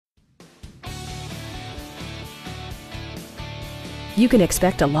You can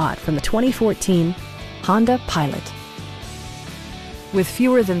expect a lot from the 2014 Honda Pilot. With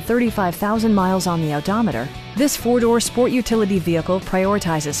fewer than 35,000 miles on the odometer, this four-door sport utility vehicle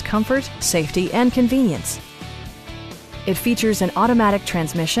prioritizes comfort, safety, and convenience. It features an automatic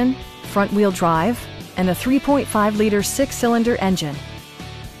transmission, front-wheel drive, and a 3.5-liter six-cylinder engine.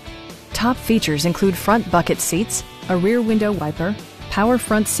 Top features include front bucket seats, a rear window wiper, power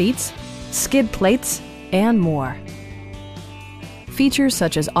front seats, skid plates, and more. Features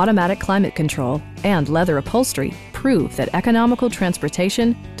such as automatic climate control and leather upholstery prove that economical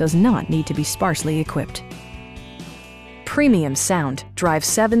transportation does not need to be sparsely equipped. Premium sound drives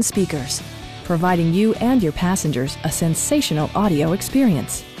 7 speakers, providing you and your passengers a sensational audio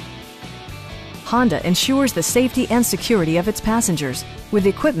experience. Honda ensures the safety and security of its passengers with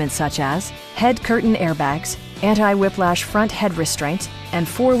equipment such as head curtain airbags, anti-whiplash front head restraints, and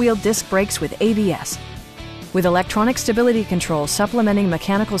 4-wheel disc brakes with ABS. With electronic stability control supplementing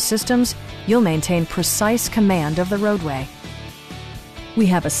mechanical systems, you'll maintain precise command of the roadway. We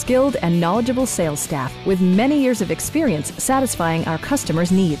have a skilled and knowledgeable sales staff with many years of experience satisfying our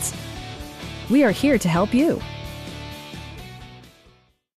customers' needs. We are here to help you.